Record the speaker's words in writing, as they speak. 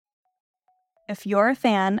If you're a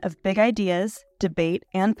fan of big ideas, debate,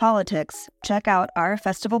 and politics, check out our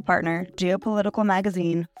festival partner, geopolitical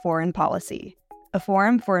magazine, Foreign Policy. A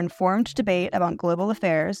forum for informed debate about global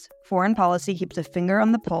affairs, Foreign Policy keeps a finger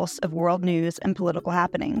on the pulse of world news and political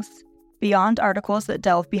happenings. Beyond articles that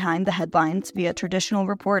delve behind the headlines via traditional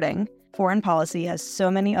reporting, Foreign Policy has so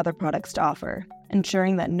many other products to offer,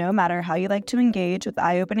 ensuring that no matter how you like to engage with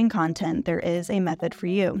eye-opening content, there is a method for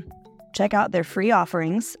you. Check out their free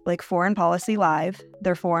offerings like Foreign Policy Live,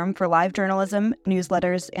 their forum for live journalism,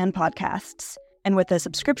 newsletters, and podcasts. And with a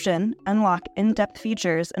subscription, unlock in-depth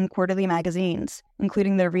features and quarterly magazines,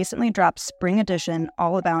 including their recently dropped spring edition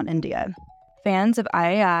all about India. Fans of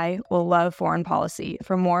IAI will love Foreign Policy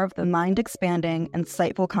for more of the mind-expanding,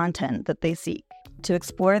 insightful content that they seek. To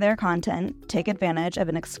explore their content, take advantage of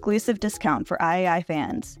an exclusive discount for IAI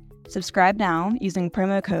fans. Subscribe now using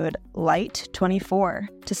promo code LIGHT24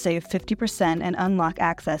 to save 50% and unlock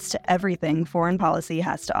access to everything Foreign Policy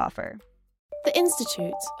has to offer. The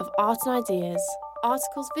Institute of Art and Ideas,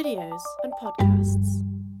 articles, videos, and podcasts.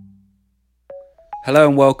 Hello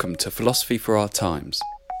and welcome to Philosophy for Our Times,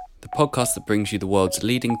 the podcast that brings you the world's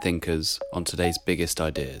leading thinkers on today's biggest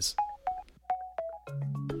ideas.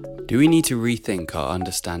 Do we need to rethink our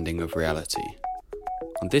understanding of reality?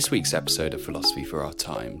 On this week's episode of Philosophy for Our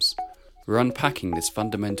Times, we're unpacking this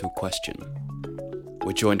fundamental question.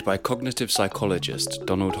 We're joined by cognitive psychologist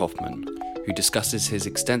Donald Hoffman, who discusses his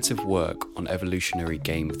extensive work on evolutionary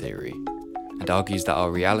game theory and argues that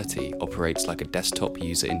our reality operates like a desktop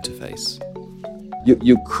user interface.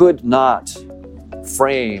 You could not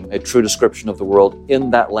frame a true description of the world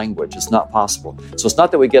in that language. It's not possible. So it's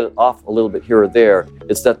not that we get it off a little bit here or there,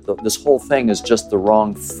 it's that this whole thing is just the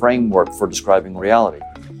wrong framework for describing reality.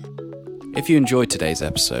 If you enjoyed today's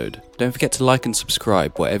episode, don't forget to like and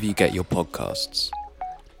subscribe wherever you get your podcasts.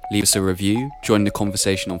 Leave us a review, join the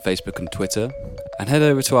conversation on Facebook and Twitter, and head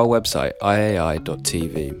over to our website,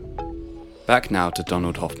 iai.tv. Back now to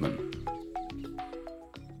Donald Hoffman.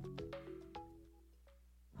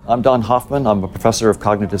 I'm Don Hoffman. I'm a professor of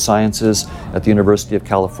cognitive sciences at the University of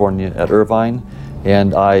California at Irvine,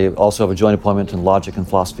 and I also have a joint appointment in logic and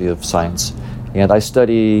philosophy of science. And I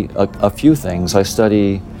study a few things. I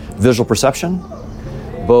study visual perception,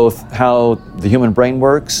 both how the human brain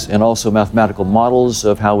works and also mathematical models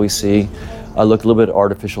of how we see. I look a little bit at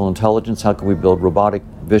artificial intelligence. How can we build robotic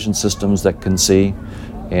vision systems that can see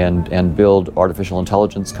and build artificial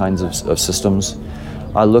intelligence kinds of systems.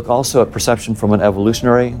 I look also at perception from an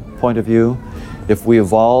evolutionary point of view. If we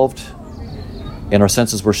evolved and our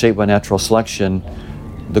senses were shaped by natural selection,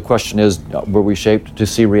 the question is, were we shaped to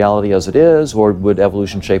see reality as it is, or would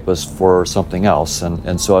evolution shape us for something else?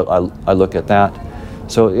 And so I look at that.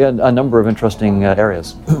 So yeah, a number of interesting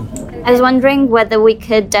areas. I was wondering whether we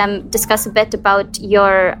could discuss a bit about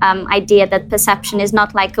your idea that perception is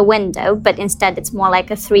not like a window, but instead it's more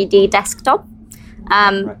like a 3D desktop.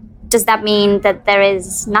 Right. Does that mean that there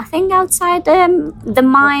is nothing outside the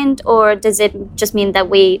mind, or does it just mean that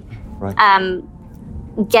we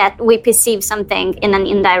we perceive something in an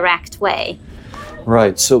indirect way?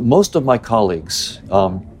 Right. So most of my colleagues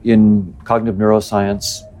in cognitive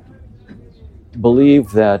neuroscience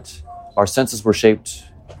believe that our senses were shaped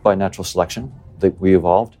by natural selection, that we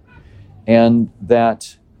evolved, and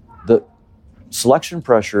that the selection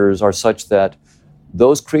pressures are such that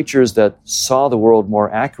those creatures that saw the world more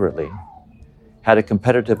accurately had a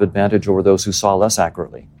competitive advantage over those who saw less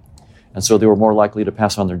accurately. And so they were more likely to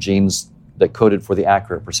pass on their genes that coded for the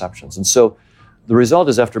accurate perceptions. And so the result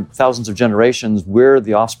is, after thousands of generations, we're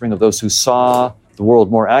the offspring of those who saw the world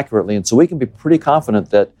more accurately. And so we can be pretty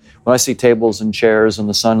confident that when I see tables and chairs and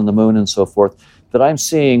the sun and the moon and so forth, that I'm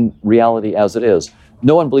seeing reality as it is.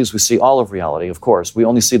 No one believes we see all of reality, of course. We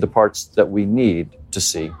only see the parts that we need to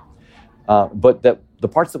see. But that the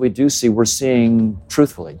parts that we do see, we're seeing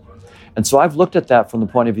truthfully. And so I've looked at that from the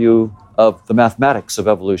point of view of the mathematics of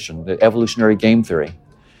evolution, the evolutionary game theory.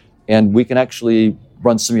 And we can actually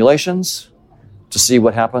run simulations to see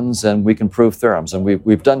what happens, and we can prove theorems. And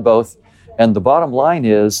we've done both. And the bottom line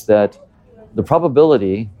is that the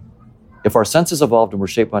probability, if our senses evolved and were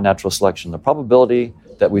shaped by natural selection, the probability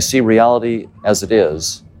that we see reality as it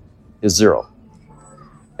is zero.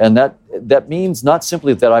 And that means not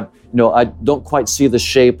simply that I don't quite see the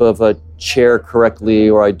shape of a chair correctly,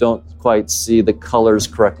 or I don't quite see the colors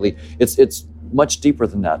correctly. It's much deeper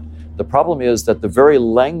than that. The problem is that the very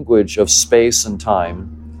language of space and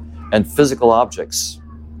time and physical objects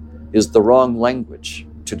is the wrong language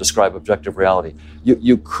to describe objective reality.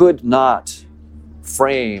 You could not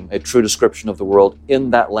frame a true description of the world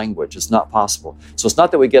in that language. It's not possible. So it's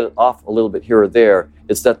not that we get it off a little bit here or there,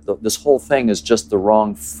 It's that this whole thing is just the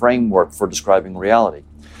wrong framework for describing reality.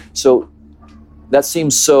 So that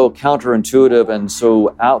seems so counterintuitive and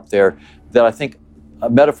so out there that I think a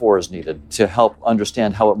metaphor is needed to help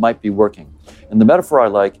understand how it might be working. And the metaphor I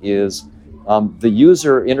like is the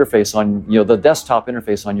user interface on, the desktop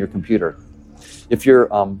interface on your computer. If you're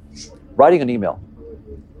writing an email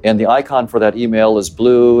and the icon for that email is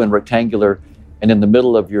blue and rectangular and in the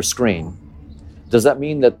middle of your screen, does that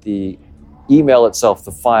mean that the email itself,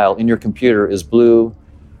 the file in your computer, is blue,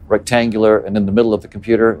 rectangular, and in the middle of the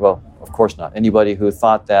computer? Well, of course not. Anybody who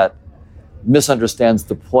thought that misunderstands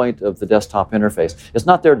the point of the desktop interface. It's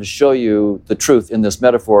not there to show you the truth in this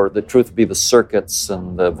metaphor. The truth would be the circuits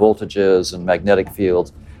and the voltages and magnetic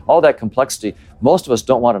fields. All that complexity, most of us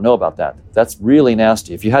don't want to know about that. That's really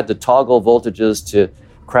nasty. If you had to toggle voltages to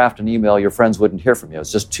craft an email, your friends wouldn't hear from you.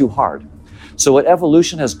 It's just too hard. So what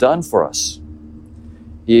evolution has done for us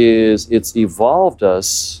is it's evolved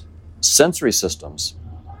us sensory systems: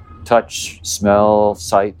 touch, smell,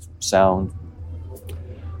 sight, sound,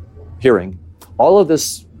 hearing, all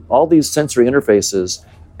these sensory interfaces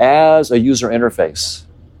as a user interface.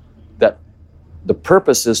 That the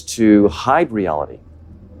purpose is to hide reality,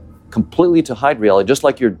 completely to hide reality, just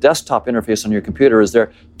like your desktop interface on your computer is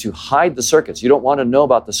there to hide the circuits. You don't want to know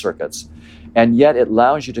about the circuits. And yet it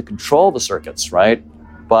allows you to control the circuits, right?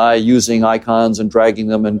 By using icons and dragging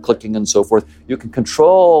them and clicking and so forth. You can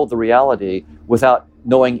control the reality without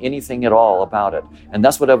knowing anything at all about it. And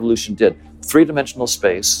that's what evolution did. Three-dimensional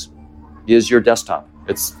space is your desktop.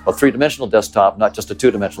 It's a three-dimensional desktop, not just a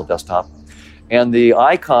two-dimensional desktop. And the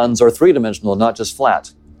icons are three-dimensional, not just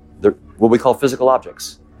flat. They're what we call physical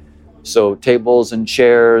objects. So tables and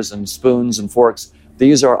chairs and spoons and forks,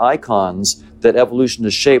 these are icons that evolution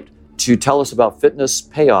has shaped to tell us about fitness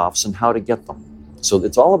payoffs and how to get them. So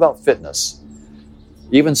it's all about fitness.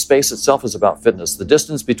 Even space itself is about fitness. The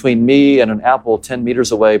distance between me and an apple 10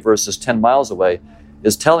 meters away versus 10 miles away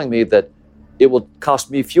is telling me that it will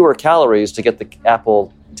cost me fewer calories to get the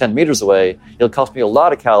apple 10 meters away. It'll cost me a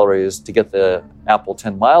lot of calories to get the apple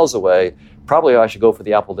 10 miles away. Probably I should go for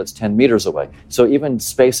the apple that's 10 meters away. So even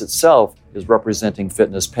space itself is representing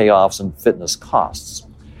fitness payoffs and fitness costs.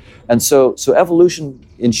 And so evolution,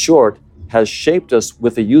 in short, has shaped us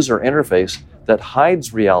with a user interface that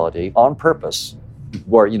hides reality on purpose,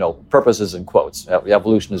 where, purpose is in quotes.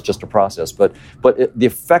 Evolution is just a process, but the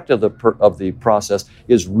effect of the process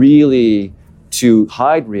is really to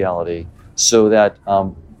hide reality so that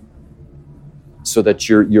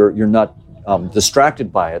you're not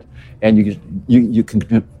distracted by it, and you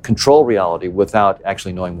can control reality without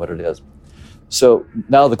actually knowing what it is. So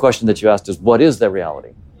now the question that you asked is, what is that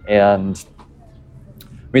reality? And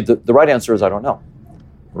I mean, the right answer is I don't know.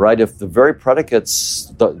 Right? If the very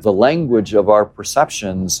predicates, the language of our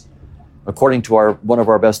perceptions, according to one of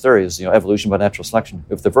our best theories, evolution by natural selection,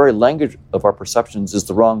 if the very language of our perceptions is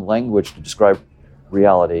the wrong language to describe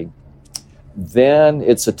reality, then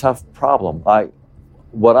it's a tough problem.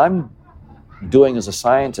 What I'm doing as a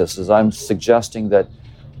scientist is I'm suggesting that,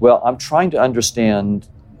 I'm trying to understand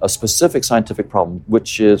a specific scientific problem,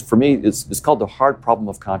 which is, for me, it's called the hard problem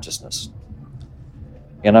of consciousness.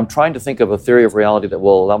 And I'm trying to think of a theory of reality that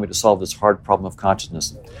will allow me to solve this hard problem of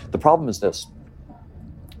consciousness. The problem is this.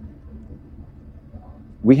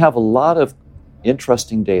 We have a lot of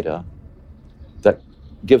interesting data that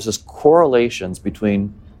gives us correlations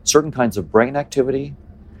between certain kinds of brain activity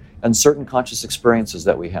and certain conscious experiences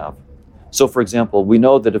that we have. So, for example, we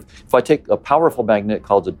know that if I take a powerful magnet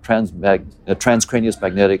called a transcranial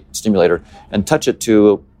magnetic stimulator and touch it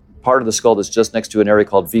to a part of the skull that's just next to an area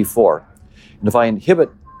called V4, and if I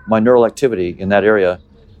inhibit my neural activity in that area,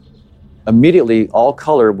 immediately all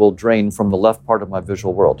color will drain from the left part of my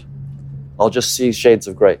visual world. I'll just see shades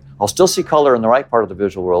of gray. I'll still see color in the right part of the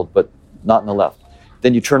visual world, but not in the left.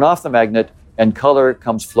 Then you turn off the magnet and color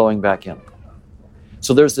comes flowing back in.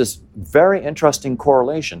 So there's this very interesting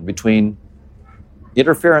correlation between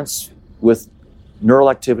interference with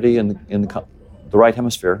neural activity in the right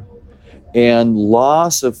hemisphere and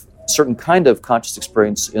loss of certain kind of conscious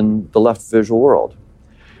experience in the left visual world.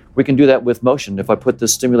 We can do that with motion. If I put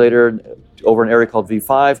this stimulator over an area called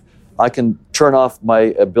V5, I can turn off my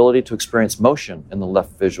ability to experience motion in the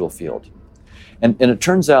left visual field. And it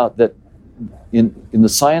turns out that in the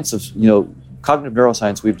science of cognitive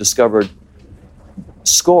neuroscience, we've discovered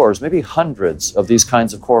scores, maybe hundreds of these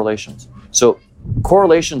kinds of correlations. So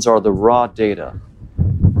correlations are the raw data.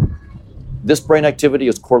 This brain activity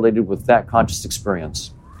is correlated with that conscious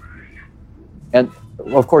experience. And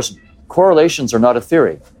of course, correlations are not a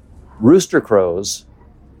theory. Rooster crows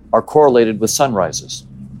are correlated with sunrises,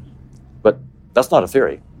 but that's not a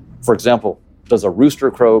theory. For example, does a rooster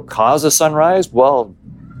crow cause a sunrise? Well,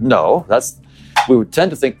 no. We would tend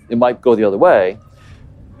to think it might go the other way,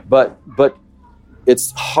 but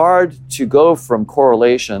it's hard to go from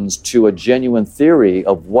correlations to a genuine theory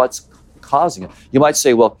of what's causing it. You might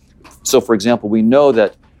say, well, so for example, we know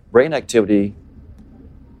that brain activity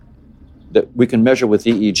that we can measure with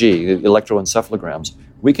EEG, electroencephalograms,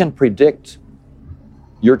 we can predict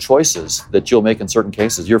your choices that you'll make in certain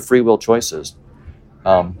cases, your free will choices,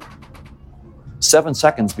 7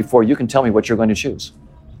 seconds before you can tell me what you're going to choose.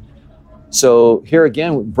 So here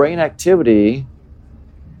again, brain activity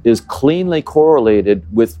is cleanly correlated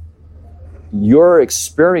with your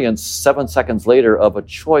experience 7 seconds later of a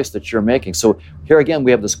choice that you're making. So here again,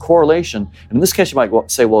 we have this correlation. And in this case, you might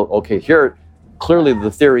say, well, okay, here, clearly the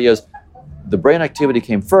theory is the brain activity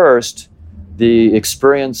came first, the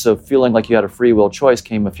experience of feeling like you had a free will choice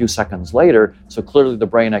came a few seconds later, so clearly the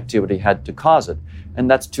brain activity had to cause it. And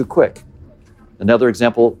that's too quick. Another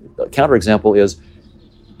example, counterexample is,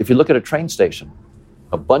 if you look at a train station,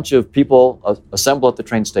 a bunch of people assemble at the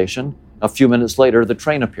train station. A few minutes later, the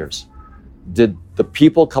train appears. Did the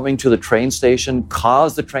people coming to the train station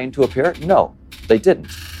cause the train to appear? No, they didn't.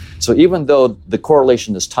 So even though the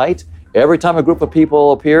correlation is tight, every time a group of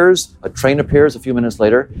people appears, a train appears a few minutes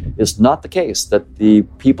later, it's not the case that the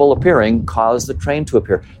people appearing caused the train to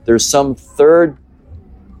appear. There's some third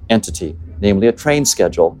entity, namely a train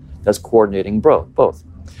schedule, that's coordinating both.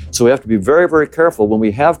 So we have to be very, very careful. When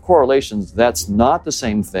we have correlations, that's not the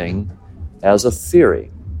same thing as a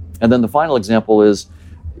theory. And then the final example is,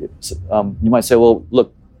 you might say, well,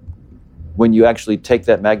 look, when you actually take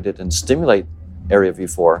that magnet and stimulate area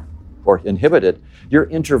V4 or inhibit it, you're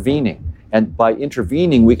intervening. And by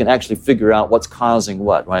intervening, we can actually figure out what's causing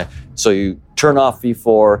what, right? So you turn off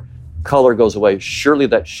V4, color goes away. Surely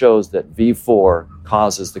that shows that V4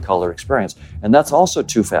 causes the color experience. And that's also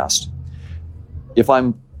too fast. If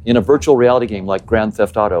I'm in a virtual reality game like Grand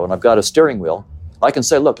Theft Auto and I've got a steering wheel, I can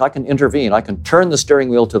say, look, I can intervene. I can turn the steering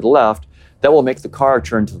wheel to the left. That will make the car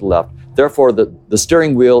turn to the left. Therefore, the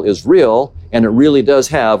steering wheel is real and it really does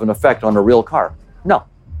have an effect on a real car. No,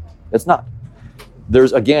 it's not.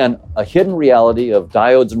 There's, again, a hidden reality of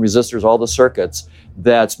diodes and resistors, all the circuits,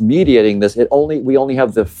 that's mediating this. We only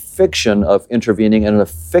have the fiction of intervening and a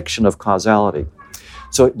fiction of causality.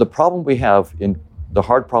 So the problem we have in the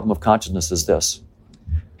hard problem of consciousness is this.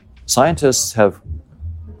 Scientists have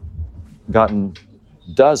gotten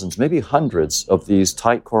dozens, maybe hundreds of these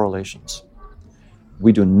tight correlations.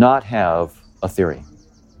 We do not have a theory.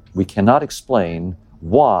 We cannot explain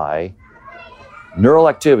why neural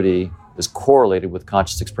activity is correlated with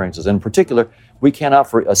conscious experiences. In particular, we cannot,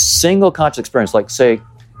 for a single conscious experience, like say,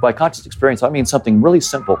 by conscious experience, I mean something really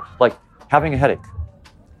simple, like having a headache,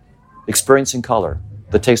 experiencing color,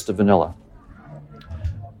 the taste of vanilla.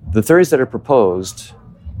 The theories that are proposed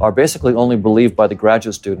are basically only believed by the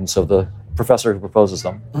graduate students of the professor who proposes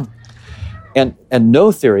them. And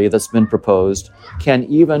no theory that's been proposed can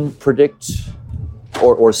even predict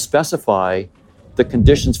or specify the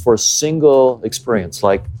conditions for a single experience,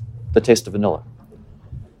 like the taste of vanilla.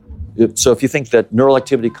 So if you think that neural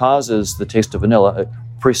activity causes the taste of vanilla,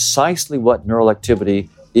 precisely what neural activity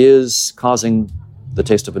is causing the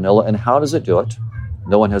taste of vanilla and how does it do it,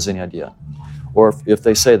 no one has any idea. Or if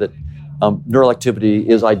they say that neural activity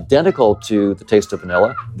is identical to the taste of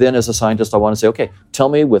vanilla, then as a scientist I want to say, okay, tell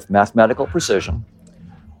me with mathematical precision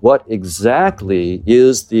what exactly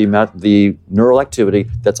is the neural activity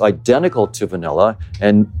that's identical to vanilla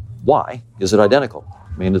and why is it identical?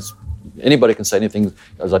 I mean, anybody can say anything.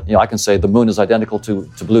 I can say the moon is identical to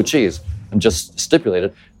blue cheese and just stipulate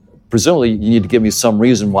it. Presumably, you need to give me some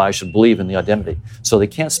reason why I should believe in the identity. So they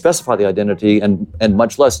can't specify the identity and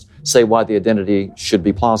much less say why the identity should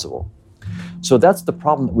be plausible. So that's the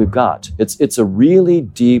problem that we've got. It's a really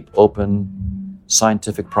deep, open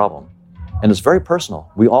scientific problem. And it's very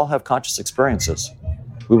personal. We all have conscious experiences.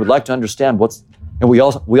 We would like to understand and we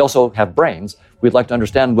also have brains. We'd like to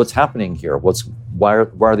understand what's happening here. Why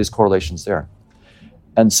are these correlations there?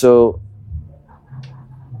 And so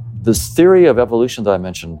this theory of evolution that I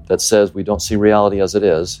mentioned that says we don't see reality as it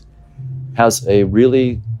is has a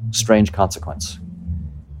really strange consequence.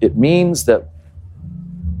 It means that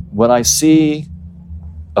when I see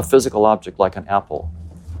a physical object like an apple,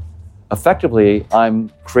 effectively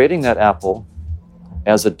I'm creating that apple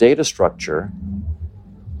as a data structure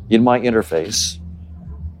in my interface,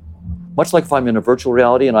 much like if I'm in a virtual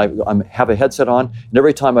reality and I have a headset on, and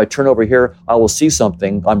every time I turn over here, I will see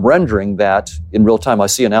something. I'm rendering that in real time. I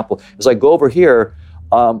see an apple. As I go over here,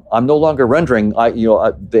 I'm no longer rendering.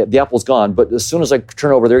 The apple's gone. But as soon as I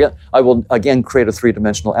turn over there again, I will again create a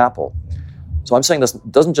three-dimensional apple. So I'm saying this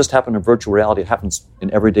doesn't just happen in virtual reality, it happens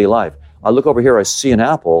in everyday life. I look over here, I see an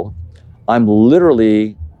apple, I'm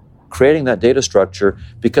literally creating that data structure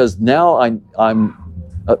because now I'm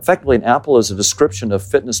effectively, an apple is a description of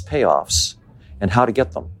fitness payoffs and how to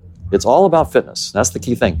get them. It's all about fitness. That's the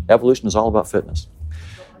key thing. Evolution is all about fitness.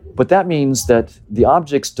 But that means that the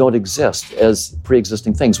objects don't exist as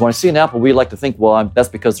pre-existing things. When I see an apple, we like to think, well, that's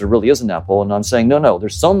because there really is an apple. And I'm saying, no,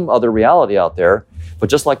 there's some other reality out there. But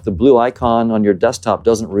just like the blue icon on your desktop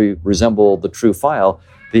doesn't resemble the true file,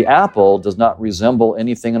 the apple does not resemble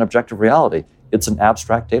anything in objective reality. It's an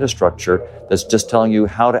abstract data structure that's just telling you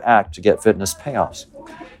how to act to get fitness payoffs.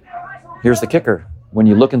 Here's the kicker. When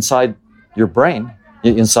you look inside your brain,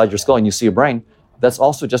 inside your skull, and you see a brain, that's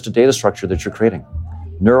also just a data structure that you're creating.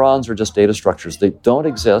 Neurons are just data structures. They don't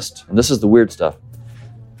exist, and this is the weird stuff.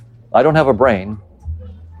 I don't have a brain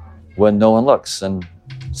when no one looks, and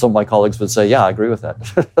some of my colleagues would say, yeah, I agree with that.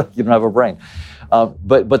 You don't have a brain.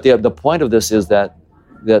 But the point of this is that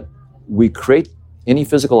we create any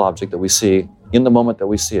physical object that we see in the moment that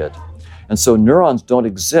we see it. And so neurons don't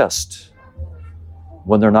exist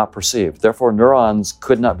when they're not perceived. Therefore, neurons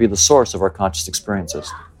could not be the source of our conscious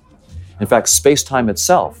experiences. In fact, space-time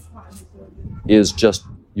itself is just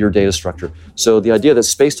your data structure. So the idea that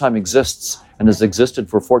space-time exists and has existed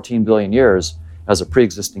for 14 billion years as a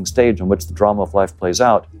pre-existing stage in which the drama of life plays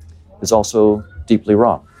out is also deeply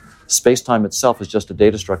wrong. Space-time itself is just a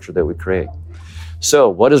data structure that we create. So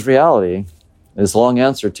what is reality? It's a long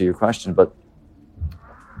answer to your question, but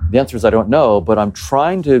the answer is I don't know, but I'm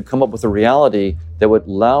trying to come up with a reality that would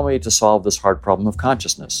allow me to solve this hard problem of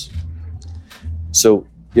consciousness. So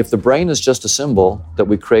if the brain is just a symbol that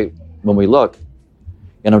we create when we look,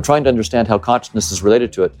 and I'm trying to understand how consciousness is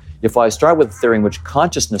related to it, if I start with a theory in which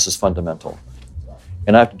consciousness is fundamental,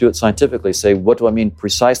 and I have to do it scientifically, say, what do I mean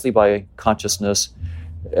precisely by consciousness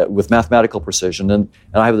with mathematical precision? And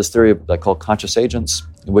I have this theory I call conscious agents,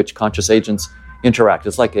 in which conscious agents interact.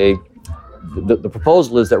 It's like the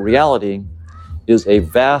proposal is that reality is a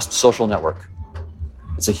vast social network.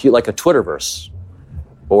 It's like a Twitterverse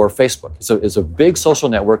or Facebook. So it's a big social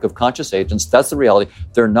network of conscious agents. That's the reality.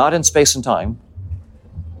 They're not in space and time.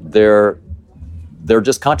 They're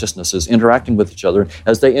just consciousnesses interacting with each other.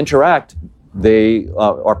 As they interact, they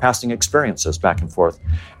are passing experiences back and forth.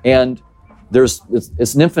 And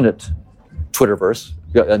it's an infinite Twitterverse,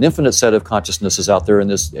 an infinite set of consciousnesses out there in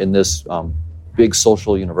this big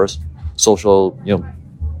social universe, social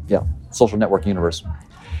network universe.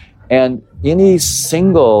 And any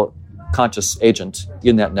single conscious agent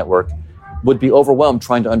in that network would be overwhelmed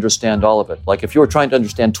trying to understand all of it. Like if you were trying to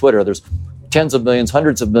understand Twitter, there's tens of millions,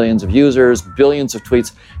 hundreds of millions of users, billions of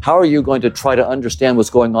tweets. How are you going to try to understand what's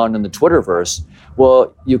going on in the Twitterverse?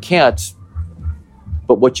 Well, you can't.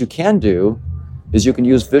 But what you can do is you can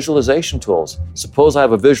use visualization tools. Suppose I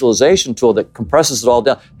have a visualization tool that compresses it all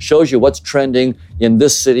down, shows you what's trending in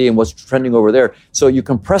this city and what's trending over there. So you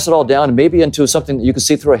compress it all down maybe into something that you can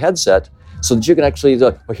see through a headset so that you can actually,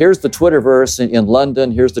 here's the Twitterverse in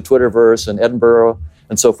London, here's the Twitterverse in Edinburgh,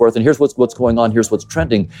 and so forth, and here's what's going on, here's what's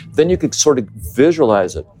trending. Then you could sort of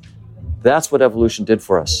visualize it. That's what evolution did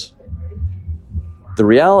for us. The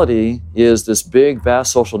reality is this big,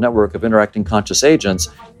 vast social network of interacting conscious agents.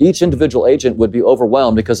 Each individual agent would be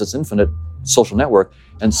overwhelmed because it's infinite social network.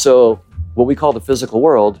 And so what we call the physical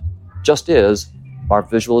world just is our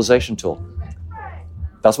visualization tool.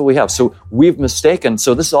 That's what we have. So we've mistaken,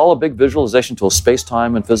 so this is all a big visualization tool.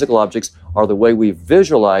 Space-time and physical objects are the way we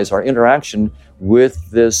visualize our interaction with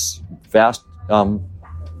this vast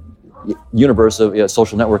universe of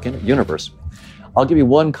social network universe. I'll give you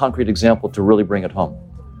one concrete example to really bring it home.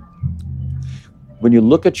 When you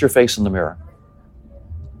look at your face in the mirror,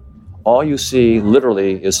 all you see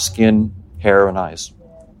literally is skin, hair, and eyes.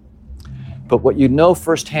 But what you know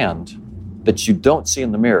firsthand that you don't see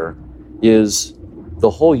in the mirror is the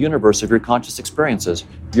whole universe of your conscious experiences,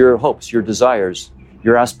 your hopes, your desires,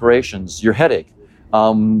 your aspirations, your headache,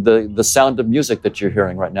 the sound of music that you're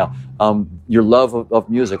hearing right now, your love of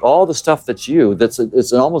music, all the stuff it's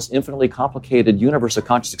an almost infinitely complicated universe of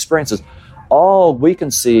conscious experiences. All we can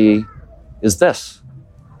see is this.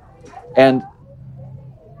 And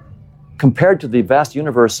compared to the vast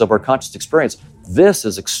universe of our conscious experience, this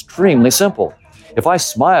is extremely simple. If I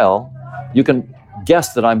smile, you can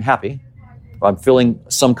guess that I'm happy. I'm feeling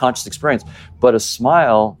some conscious experience, but a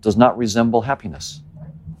smile does not resemble happiness.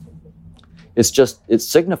 It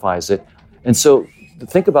signifies it. And so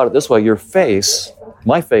think about it this way, your face,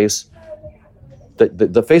 my face,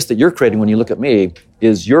 the face that you're creating when you look at me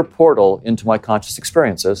is your portal into my conscious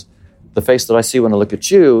experiences. The face that I see when I look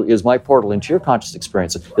at you is my portal into your conscious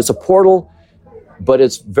experiences. It's a portal but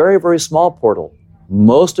it's very, very small portal.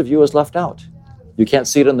 Most of you is left out. You can't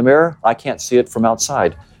see it in the mirror. I can't see it from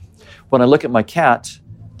outside. When I look at my cat,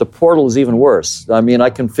 the portal is even worse. I mean, I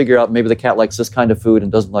can figure out maybe the cat likes this kind of food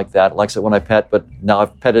and doesn't like that. It likes it when I pet, but now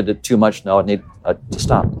I've petted it too much. Now I need to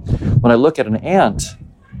stop. When I look at an ant,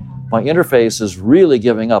 my interface is really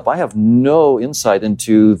giving up. I have no insight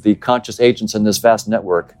into the conscious agents in this vast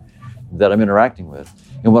network that I'm interacting with.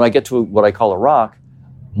 And when I get to what I call a rock,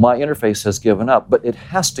 my interface has given up, but it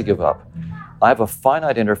has to give up. I have a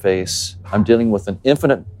finite interface. I'm dealing with an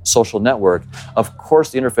infinite social network. Of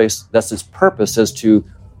course, the interface, that's its purpose, is to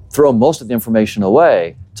throw most of the information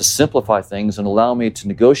away, to simplify things and allow me to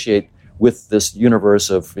negotiate with this universe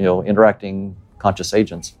of interacting conscious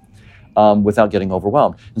agents without getting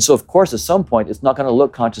overwhelmed. And so, of course, at some point, it's not going to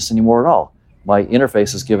look conscious anymore at all. My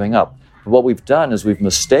interface is giving up. But what we've done is we've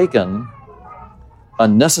mistaken a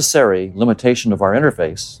necessary limitation of our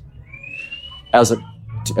interface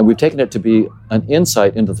and we've taken it to be an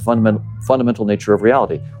insight into the fundamental nature of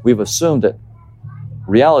reality. We've assumed that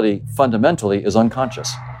reality fundamentally is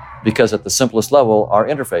unconscious because at the simplest level, our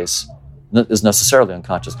interface is necessarily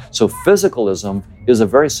unconscious. So physicalism is a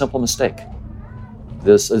very simple mistake.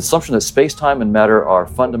 This assumption that space-time and matter are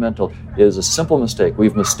fundamental is a simple mistake.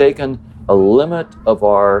 We've mistaken a limit of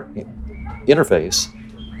our interface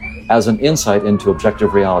as an insight into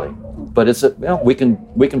objective reality. But we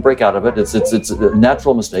can break out of it. It's a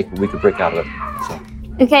natural mistake, but we could break out of it. So.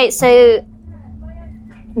 Okay, so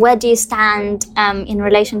where do you stand in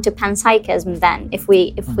relation to panpsychism then? If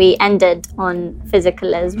we ended on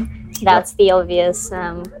physicalism, that's the obvious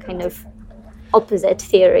kind of opposite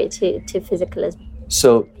theory to physicalism.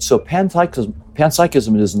 So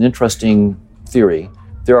panpsychism is an interesting theory.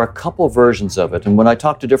 There are a couple versions of it, and when I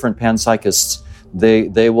talk to different panpsychists,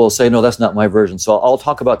 they will say, no, that's not my version. So I'll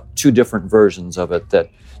talk about two different versions of it.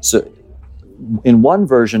 So in one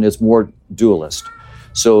version, it's more dualist.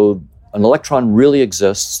 So an electron really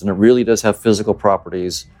exists, and it really does have physical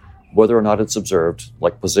properties, whether or not it's observed,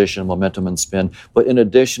 like position, momentum, and spin. But in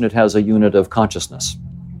addition, it has a unit of consciousness.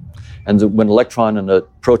 And when an electron and a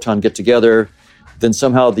proton get together, then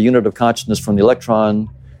somehow the unit of consciousness from the electron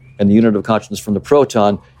and the unit of consciousness from the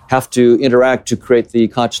proton have to interact to create the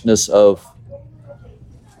consciousness of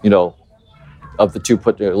the two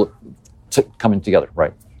coming together,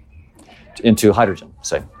 right, into hydrogen,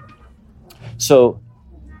 say. So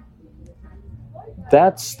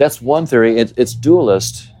that's one theory. It's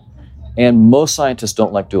dualist, and most scientists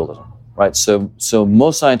don't like dualism, right? So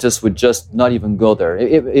most scientists would just not even go there.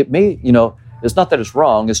 It may, it's not that it's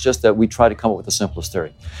wrong. It's just that we try to come up with the simplest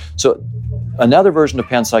theory. So another version of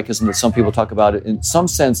panpsychism that some people talk about, in some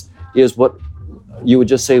sense, is what you would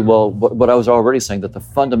just say, well, what I was already saying, that the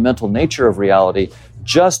fundamental nature of reality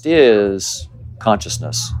just is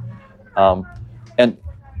consciousness. And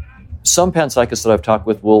some panpsychists that I've talked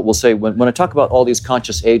with will say, when I talk about all these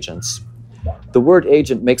conscious agents, the word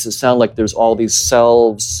agent makes it sound like there's all these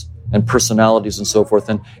selves and personalities and so forth.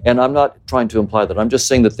 And I'm not trying to imply that. I'm just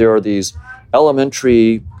saying that there are these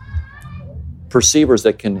elementary perceivers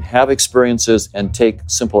that can have experiences and take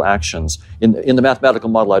simple actions. In the mathematical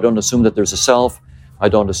model, I don't assume that there's a self. I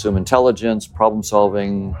don't assume intelligence, problem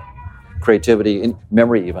solving, creativity,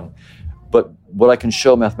 memory even. But what I can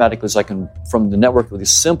show mathematically is from the network of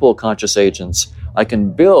these simple conscious agents, I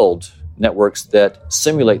can build networks that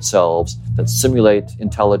simulate selves, that simulate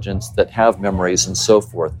intelligence, that have memories and so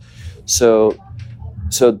forth. So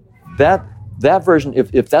that version,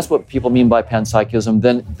 if that's what people mean by panpsychism,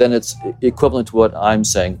 then it's equivalent to what I'm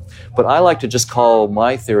saying. But I like to just call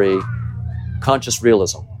my theory conscious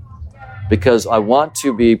realism, because I want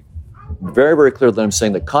to be very, very clear that I'm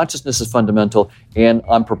saying that consciousness is fundamental, and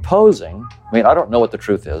I'm proposing, I don't know what the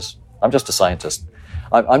truth is. I'm just a scientist.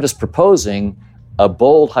 I'm just proposing a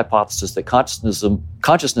bold hypothesis that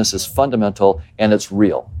consciousness is fundamental and it's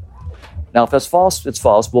real. Now, if that's false, it's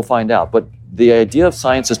false. We'll find out. But the idea of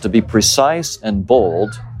science is to be precise and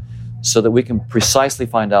bold so that we can precisely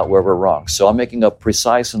find out where we're wrong. So I'm making a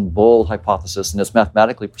precise and bold hypothesis, and it's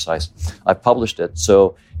mathematically precise. I've published it,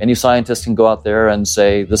 so any scientist can go out there and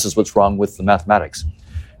say, this is what's wrong with the mathematics.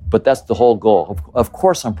 But that's the whole goal. Of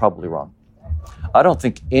course I'm probably wrong. I don't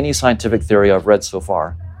think any scientific theory I've read so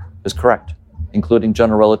far is correct, including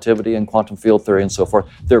general relativity and quantum field theory and so forth.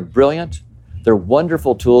 They're brilliant. They're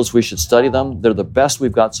wonderful tools. We should study them. They're the best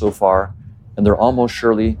we've got so far, and they're almost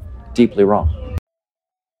surely deeply wrong.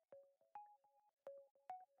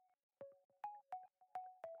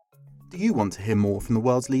 Do you want to hear more from the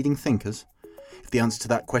world's leading thinkers? If the answer to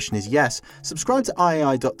that question is yes, subscribe to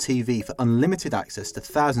IAI.tv for unlimited access to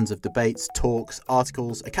thousands of debates, talks,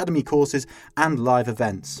 articles, academy courses, and live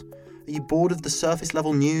events. Are you bored of the surface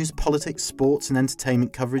level news, politics, sports and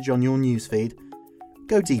entertainment coverage on your newsfeed?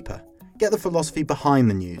 Go deeper. Get the philosophy behind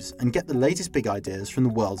the news and get the latest big ideas from the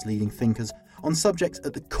world's leading thinkers on subjects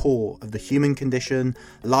at the core of the human condition,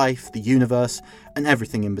 life, the universe, and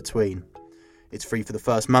everything in between. It's free for the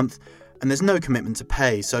first month, and there's no commitment to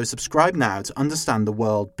pay, so subscribe now to understand the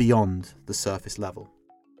world beyond the surface level.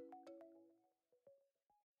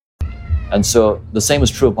 And so the same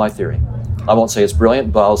is true of my theory. I won't say it's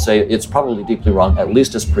brilliant, but I'll say it's probably deeply wrong, at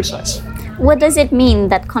least as precise. What does it mean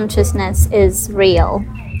that consciousness is real?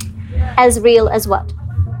 As real as what?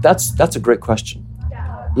 That's a great question.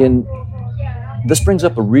 This brings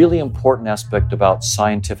up a really important aspect about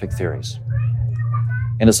scientific theories.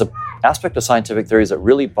 And it's an aspect of scientific theories that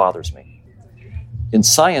really bothers me. In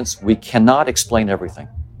science, we cannot explain everything.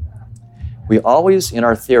 We always, in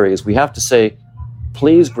our theories, we have to say,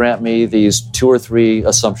 please grant me these 2 or 3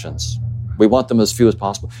 assumptions. We want them as few as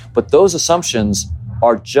possible. But those assumptions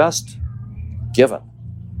are just given.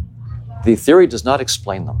 The theory does not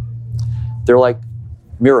explain them. They're like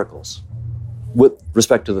miracles with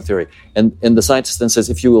respect to the theory. And the scientist then says,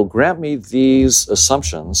 if you will grant me these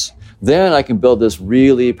assumptions, then I can build this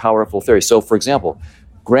really powerful theory. So, for example,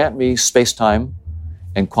 grant me space-time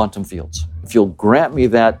and quantum fields. If you'll grant me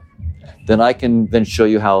that, then I can then show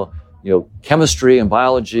you how chemistry and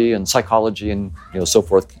biology and psychology and so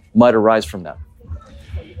forth might arise from that.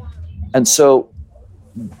 And so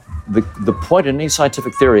the point in any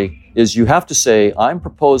scientific theory is you have to say, I'm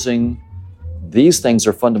proposing these things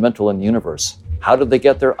are fundamental in the universe. How did they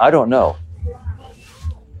get there? I don't know.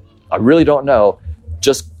 I really don't know.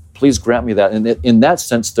 Just please grant me that. And in that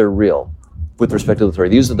sense, they're real with respect to the theory.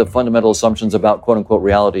 These are the fundamental assumptions about quote-unquote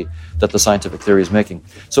reality that the scientific theory is making.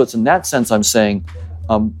 So it's in that sense I'm saying,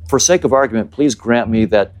 for sake of argument, please grant me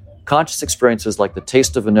that conscious experiences like the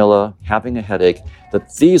taste of vanilla, having a headache,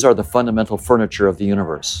 that these are the fundamental furniture of the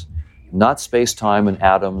universe, not space-time and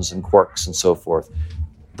atoms and quarks and so forth.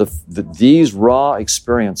 These raw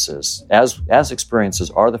experiences, as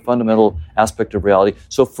experiences, are the fundamental aspect of reality.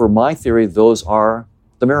 So for my theory, those are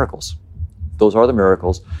the miracles. Those are the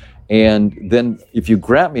miracles. And then if you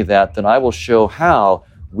grant me that, then I will show how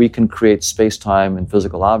we can create space-time and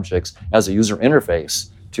physical objects as a user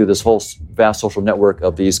interface to this whole vast social network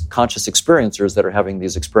of these conscious experiencers that are having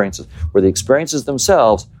these experiences, where the experiences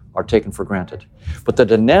themselves are taken for granted. But the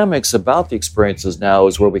dynamics about the experiences now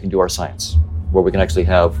is where we can do our science, where we can actually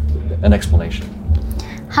have an explanation.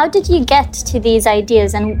 How did you get to these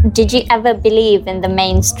ideas, and did you ever believe in the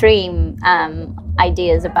mainstream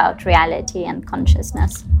ideas about reality and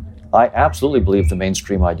consciousness? I absolutely believe the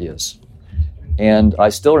mainstream ideas. And I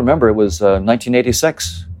still remember it was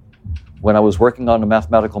 1986 when I was working on a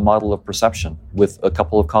mathematical model of perception with a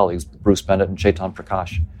couple of colleagues, Bruce Bennett and Chetan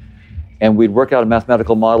Prakash. And we'd work out a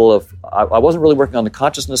mathematical model of, I wasn't really working on the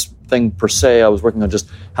consciousness thing per se, I was working on just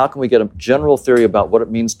how can we get a general theory about what it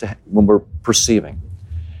means to when we're perceiving.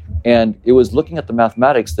 And it was looking at the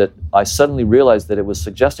mathematics that I suddenly realized that it was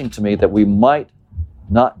suggesting to me that we might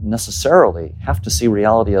not necessarily have to see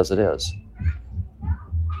reality as it is.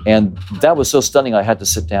 And that was so stunning I had to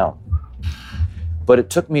sit down. But it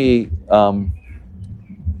took me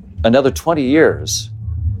another 20 years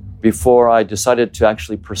before I decided to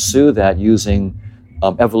actually pursue that using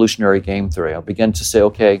evolutionary game theory. I began to say,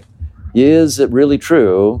 okay, is it really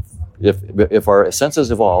true if our senses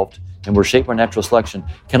evolved and we're shaped by natural selection,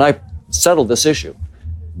 can I settle this issue?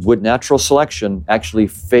 Would natural selection actually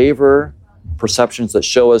favor perceptions that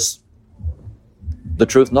show us the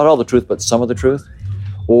truth, not all the truth, but some of the truth?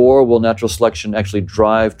 Or will natural selection actually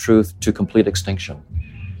drive truth to complete extinction?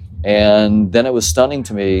 And then it was stunning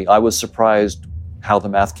to me. I was surprised how the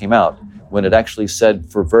math came out when it actually said,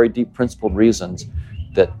 for very deep principled reasons,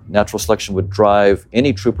 that natural selection would drive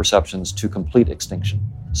any true perceptions to complete extinction.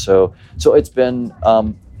 So it's been,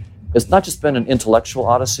 it's not just been an intellectual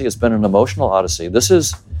odyssey, it's been an emotional odyssey. This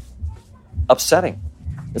is upsetting.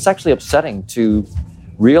 It's actually upsetting to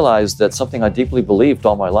realize that something I deeply believed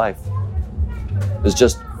all my life is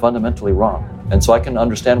just fundamentally wrong. And so I can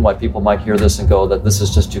understand why people might hear this and go that this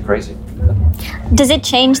is just too crazy. Does it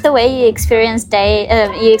change the way you experience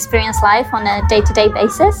life on a day-to-day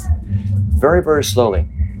basis? Very, very slowly.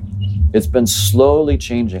 It's been slowly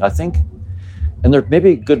changing. I think, and there may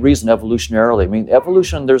be good reason evolutionarily. I mean,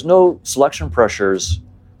 evolution, there's no selection pressures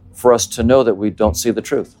for us to know that we don't see the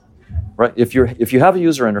truth, right? If you have a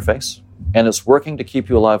user interface and it's working to keep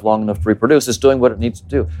you alive long enough to reproduce, it's doing what it needs to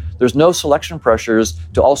do. There's no selection pressures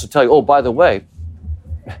to also tell you, oh, by the way,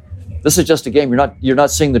 this is just a game. You're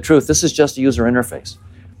not seeing the truth. This is just a user interface.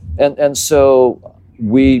 And so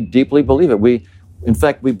we deeply believe it. in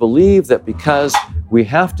fact, we believe that because we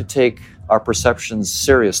have to take our perceptions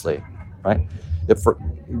seriously, right?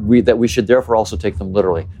 That we should therefore also take them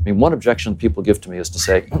literally. I mean, one objection people give to me is to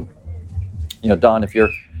say, Don, if you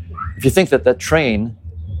think that train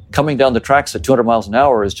coming down the tracks at 200 miles an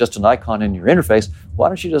hour is just an icon in your interface, why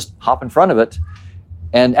don't you just hop in front of it?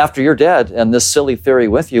 And after you're dead, and this silly theory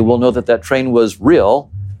with you, we'll know that train was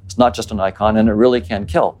real. It's not just an icon, and it really can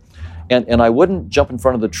kill. And I wouldn't jump in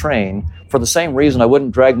front of the train for the same reason I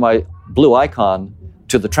wouldn't drag my blue icon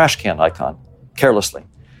to the trash can icon carelessly.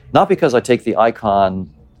 Not because I take the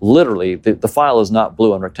icon literally. The file is not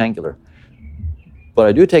blue and rectangular. But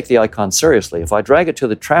I do take the icon seriously. If I drag it to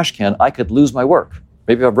the trash can, I could lose my work.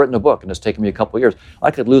 Maybe I've written a book and it's taken me a couple of years.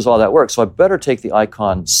 I could lose all that work. So I better take the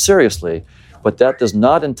icon seriously, but that does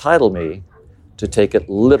not entitle me to take it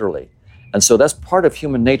literally. And so that's part of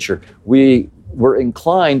human nature. We're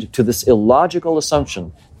inclined to this illogical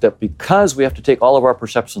assumption that because we have to take all of our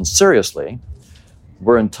perceptions seriously,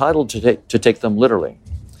 we're entitled to take them literally.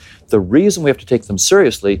 The reason we have to take them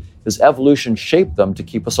seriously is evolution shaped them to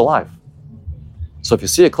keep us alive. So if you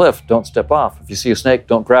see a cliff, don't step off. If you see a snake,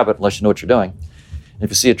 don't grab it unless you know what you're doing. If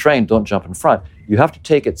you see a train, don't jump in front. You have to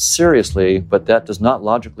take it seriously, but that does not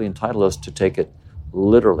logically entitle us to take it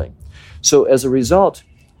literally. So as a result,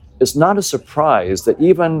 it's not a surprise that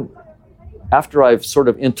even after I've sort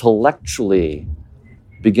of intellectually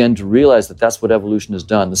begun to realize that that's what evolution has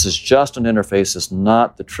done, this is just an interface, it's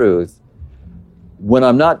not the truth. When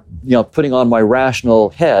I'm not, putting on my rational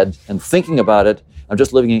head and thinking about it, I'm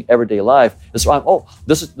just living in everyday life. This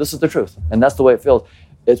is the truth, and that's the way it feels.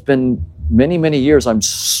 It's been many, many years. I'm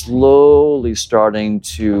slowly starting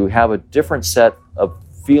to have a different set of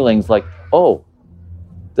feelings, like, oh,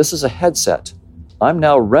 this is a headset. I'm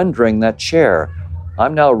now rendering that chair.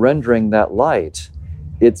 I'm now rendering that light.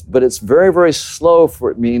 But it's very, very slow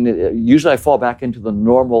for me. Usually I fall back into the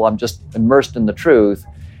normal, I'm just immersed in the truth.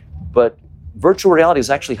 But virtual reality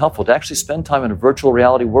is actually helpful to actually spend time in a virtual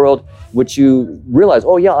reality world, which you realize,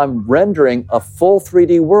 oh yeah, I'm rendering a full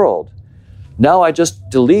 3D world. Now I just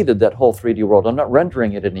deleted that whole 3D world. I'm not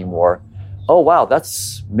rendering it anymore. Oh wow,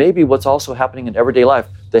 that's maybe what's also happening in everyday life.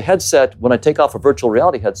 The headset, when I take off a virtual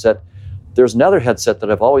reality headset, there's another headset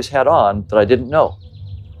that I've always had on that I didn't know.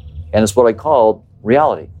 And it's what I call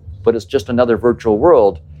reality. But it's just another virtual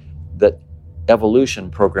world that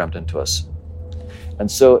evolution programmed into us. And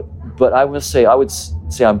so, but I would say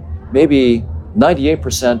I'm maybe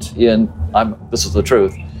 98% in this is the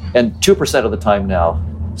truth, and 2% of the time now.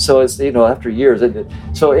 So it's, after years,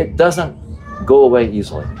 so it doesn't go away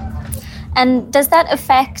easily. And does that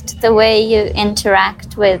affect the way you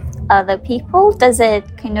interact with other people? Does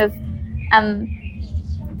it kind of,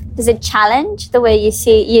 does it challenge the way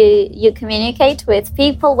you communicate with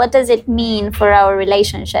people? What does it mean for our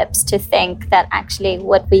relationships to think that actually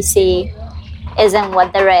what we see isn't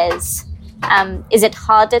what there is? Is it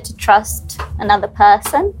harder to trust another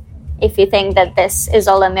person if you think that this is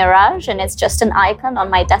all a mirage and it's just an icon on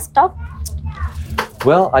my desktop?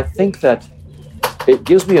 Well, I think that it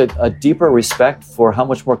gives me a deeper respect for how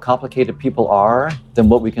much more complicated people are than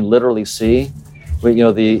what we can literally see.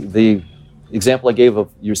 The example I gave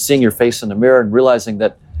of you're seeing your face in the mirror and realizing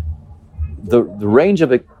that the range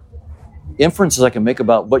of inferences I can make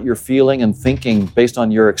about what you're feeling and thinking based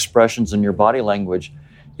on your expressions and your body language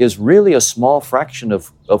is really a small fraction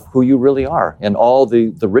of who you really are and all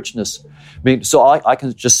the richness. I mean, so I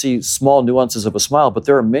can just see small nuances of a smile, but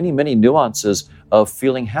there are many, many nuances of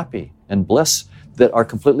feeling happy and bliss that are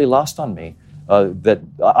completely lost on me, that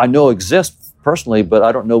I know exist personally, but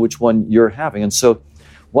I don't know which one you're having. And so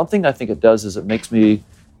one thing I think it does is it makes me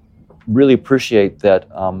really appreciate that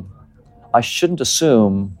I shouldn't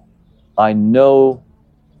assume I know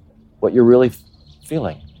what you're really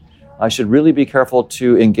feeling. I should really be careful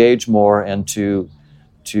to engage more and to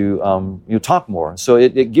talk more. So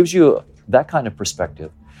it gives you that kind of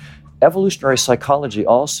perspective. Evolutionary psychology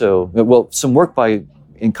also, some work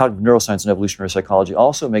in cognitive neuroscience and evolutionary psychology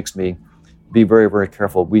also makes me be very, very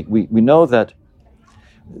careful. We know that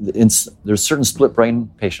there's certain split brain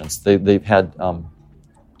patients. They've had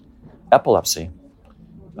epilepsy,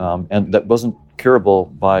 and that wasn't curable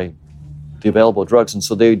by the available drugs. And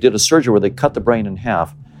so they did a surgery where they cut the brain in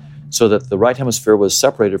half so that the right hemisphere was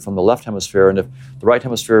separated from the left hemisphere. And if the right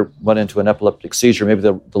hemisphere went into an epileptic seizure, maybe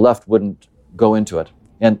the left wouldn't go into it.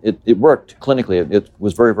 And it worked clinically. It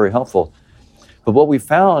was very, very helpful. But what we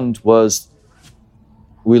found was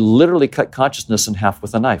we literally cut consciousness in half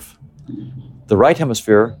with a knife. The right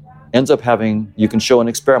hemisphere ends up having, you can show in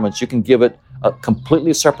experiments, you can give it a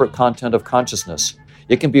completely separate content of consciousness.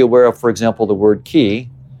 It can be aware of, for example, the word key,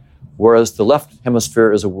 whereas the left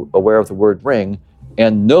hemisphere is aware of the word ring,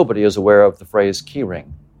 and nobody is aware of the phrase key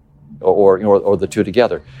ring or the two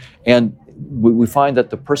together. And we find that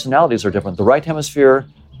the personalities are different. The right hemisphere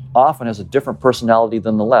often has a different personality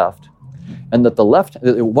than the left, and that the left,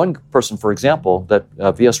 one person, for example, that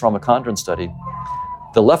V.S. Ramachandran studied,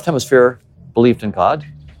 the left hemisphere believed in God,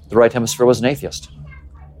 the right hemisphere was an atheist.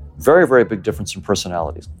 Very, very big difference in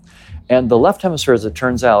personalities. And the left hemisphere, as it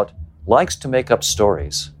turns out, likes to make up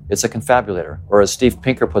stories. It's a confabulator, or as Steve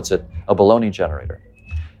Pinker puts it, a baloney generator.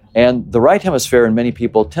 And the right hemisphere in many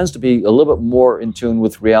people tends to be a little bit more in tune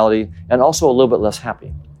with reality and also a little bit less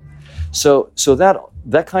happy. So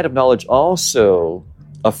that kind of knowledge also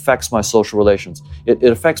affects my social relations. It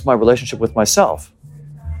affects my relationship with myself.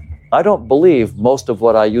 I don't believe most of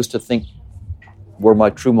what I used to think were my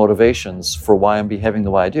true motivations for why I'm behaving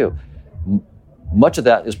the way I do. Much of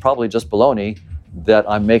that is probably just baloney that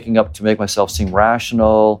I'm making up to make myself seem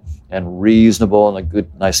rational and reasonable and a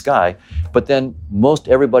good, nice guy. But then most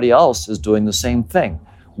everybody else is doing the same thing.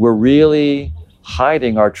 We're really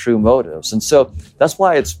hiding our true motives. And so that's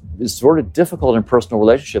why it's sort of difficult in personal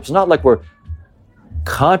relationships. It's not like we're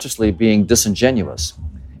consciously being disingenuous.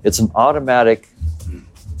 It's an automatic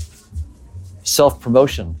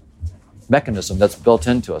self-promotion mechanism that's built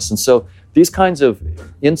into us. And so these kinds of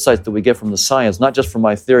insights that we get from the science, not just from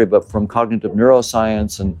my theory, but from cognitive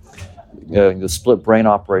neuroscience and the split brain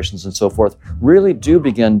operations and so forth, really do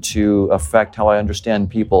begin to affect how I understand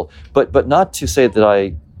people. But not to say that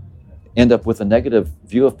I end up with a negative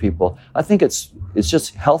view of people. I think it's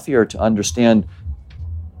just healthier to understand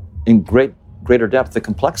in greater depth the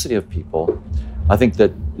complexity of people. I think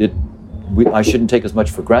that I shouldn't take as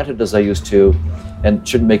much for granted as I used to, and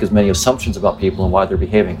shouldn't make as many assumptions about people and why they're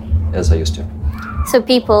behaving as I used to. So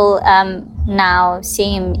people now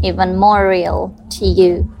seem even more real to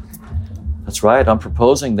you. That's right. I'm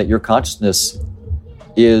proposing that your consciousness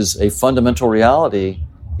is a fundamental reality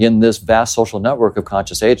in this vast social network of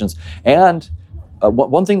conscious agents. And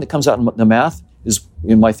one thing that comes out in the math is,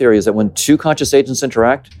 in my theory, is that when two conscious agents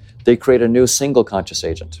interact, they create a new single conscious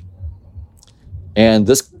agent. And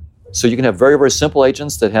so you can have very, very simple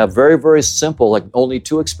agents that have very, very simple, like only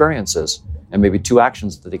two experiences and maybe two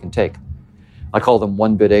actions that they can take. I call them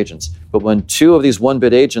one-bit agents. But when two of these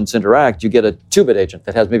one-bit agents interact, you get a two-bit agent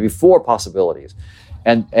that has maybe four possibilities.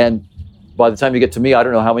 And by the time you get to me, I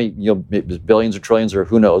don't know how many, billions or trillions or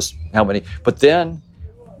who knows how many. But then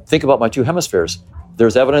think about my two hemispheres.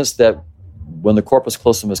 There's evidence that when the corpus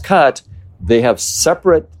callosum is cut, they have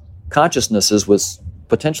separate consciousnesses with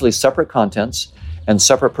potentially separate contents and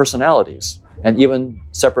separate personalities and even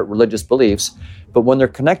separate religious beliefs. But when they're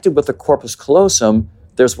connected with the corpus callosum,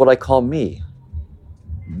 there's what I call me.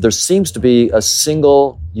 There seems to be a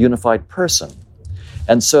single unified person.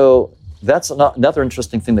 And so that's another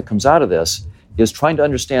interesting thing that comes out of this, is trying to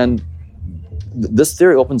understand. This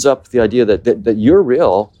theory opens up the idea that you're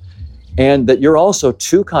real and that you're also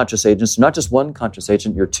two conscious agents, not just one conscious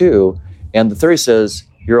agent, you're two. And the theory says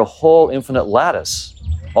you're a whole infinite lattice,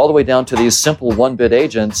 all the way down to these simple one-bit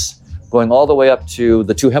agents, going all the way up to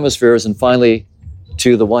the two hemispheres and finally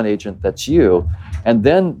to the one agent that's you. And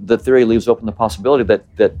then the theory leaves open the possibility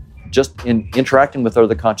that just in interacting with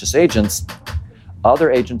other conscious agents,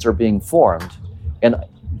 other agents are being formed.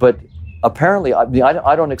 But apparently,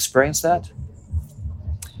 I don't experience that.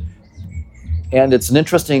 And it's an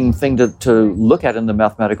interesting thing to look at in the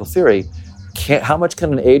mathematical theory. How much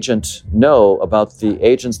can an agent know about the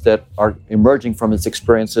agents that are emerging from its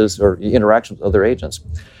experiences or interactions with other agents?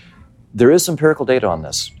 There is empirical data on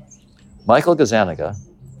this. Michael Gazzaniga,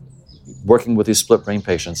 working with these split brain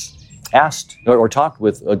patients, asked or talked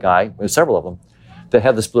with a guy, several of them, that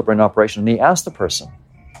had the split brain operation, and he asked the person,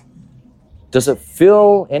 does it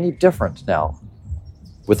feel any different now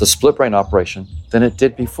with the split brain operation than it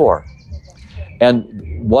did before?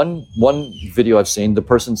 And one video I've seen, the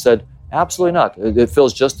person said, absolutely not. It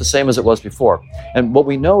feels just the same as it was before. And what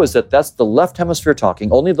we know is that that's the left hemisphere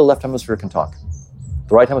talking. Only the left hemisphere can talk.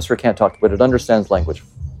 The right hemisphere can't talk, but it understands language.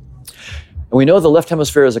 And we know the left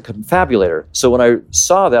hemisphere is a confabulator. So when I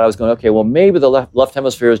saw that, I was going, okay, well, maybe the left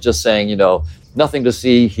hemisphere is just saying, nothing to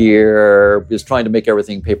see here, is trying to make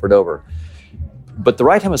everything papered over. But the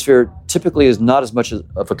right hemisphere typically is not as much of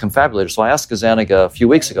a confabulator. So I asked Gazzaniga a few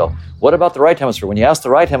weeks ago, what about the right hemisphere? When you ask the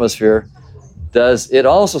right hemisphere, does it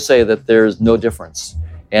also say that there's no difference?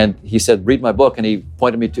 And he said, read my book. And he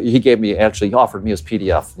offered me his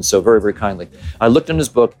PDF. And so very, very kindly. I looked in his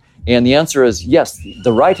book, and the answer is yes.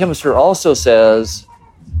 The right hemisphere also says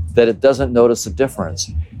that it doesn't notice a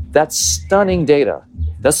difference. That's stunning data.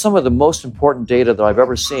 That's some of the most important data that I've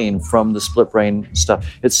ever seen from the split brain stuff.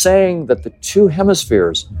 It's saying that the two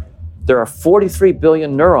hemispheres there are 43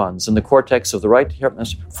 billion neurons in the cortex of the right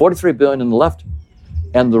hemisphere, 43 billion in the left.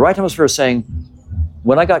 And the right hemisphere is saying,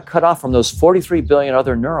 when I got cut off from those 43 billion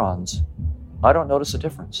other neurons, I don't notice a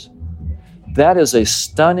difference. That is a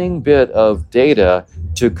stunning bit of data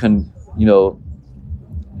to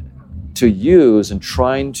use in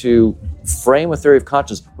trying to frame a theory of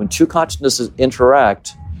consciousness. When two consciousnesses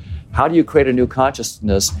interact, how do you create a new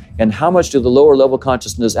consciousness, and how much do the lower level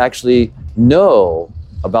consciousness actually know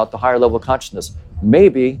about the higher level consciousness?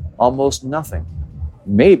 Maybe almost nothing.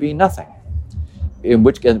 Maybe nothing. In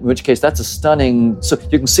which case, that's a stunning... So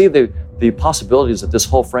you can see the possibilities that this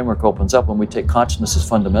whole framework opens up when we take consciousness as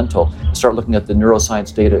fundamental and start looking at the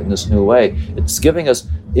neuroscience data in this new way. It's giving us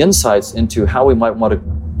insights into how we might want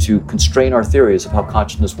to constrain our theories of how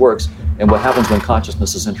consciousness works and what happens when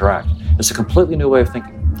consciousnesses interact. It's a completely new way of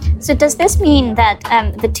thinking. So does this mean that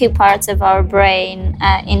the two parts of our brain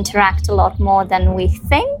interact a lot more than we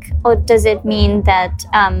think? Or does it mean that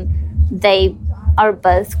they are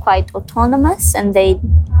both quite autonomous and they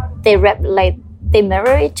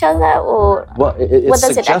mirror each other? Or well,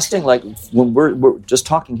 it's suggesting, like, when we're just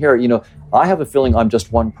talking here, I have a feeling I'm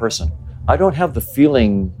just one person. I don't have the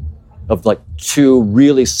feeling of like two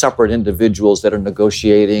really separate individuals that are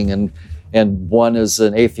negotiating and one is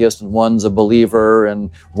an atheist and one's a believer and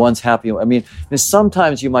one's happy. I mean,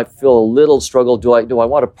 sometimes you might feel a little struggle. Do I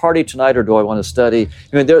want to party tonight or do I want to study?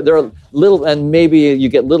 I mean, there are little, and maybe you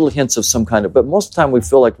get little hints of some kind of, but most of the time we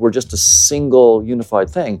feel like we're just a single unified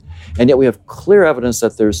thing. And yet we have clear evidence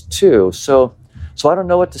that there's two. So I don't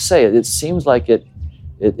know what to say. It seems like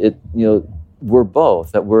we're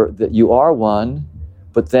both, that you are one,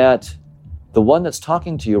 but that the one that's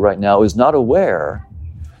talking to you right now is not aware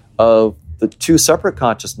of the two separate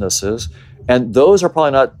consciousnesses, and those are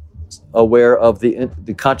probably not aware of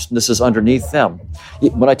the consciousnesses underneath them.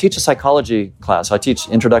 When I teach a psychology class, I teach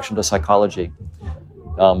Introduction to Psychology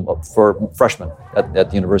for freshmen at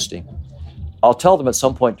the university. I'll tell them at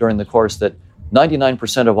some point during the course that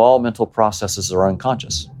 99% of all mental processes are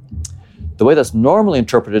unconscious. The way that's normally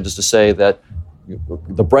interpreted is to say that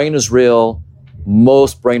the brain is real.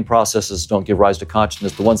 Most brain processes don't give rise to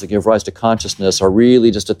consciousness. The ones that give rise to consciousness are really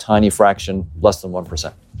just a tiny fraction, less than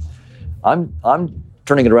 1%. I'm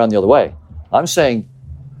turning it around the other way. I'm saying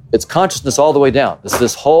it's consciousness all the way down. It's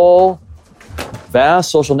this whole vast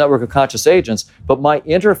social network of conscious agents, but my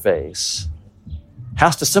interface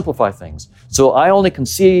has to simplify things. So I only can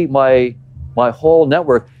see my whole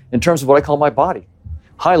network in terms of what I call my body.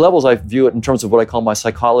 High levels, I view it in terms of what I call my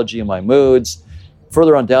psychology and my moods.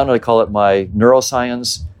 Further on down, I call it my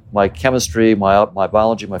neuroscience, my chemistry, my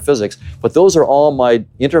biology, my physics. But those are all my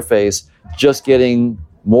interface, just getting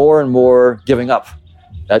more and more giving up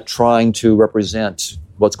at trying to represent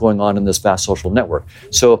what's going on in this vast social network.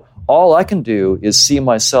 So all I can do is see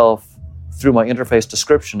myself through my interface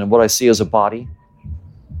description, and what I see as a body,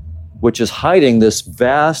 which is hiding this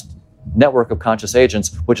vast network of conscious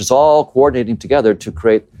agents, which is all coordinating together to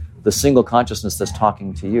create the single consciousness that's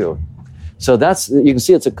talking to you. So you can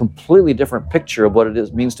see it's a completely different picture of what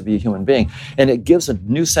it means to be a human being. And it gives a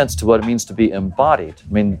new sense to what it means to be embodied.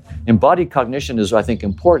 I mean, embodied cognition is, I think,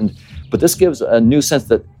 important, but this gives a new sense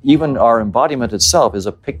that even our embodiment itself is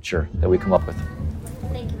a picture that we come up with.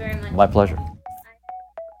 Thank you very much. My pleasure.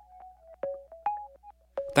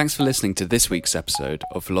 Thanks for listening to this week's episode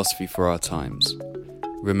of Philosophy for Our Times.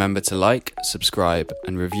 Remember to like, subscribe,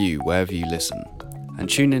 and review wherever you listen. And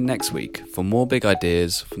tune in next week for more big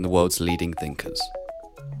ideas from the world's leading thinkers.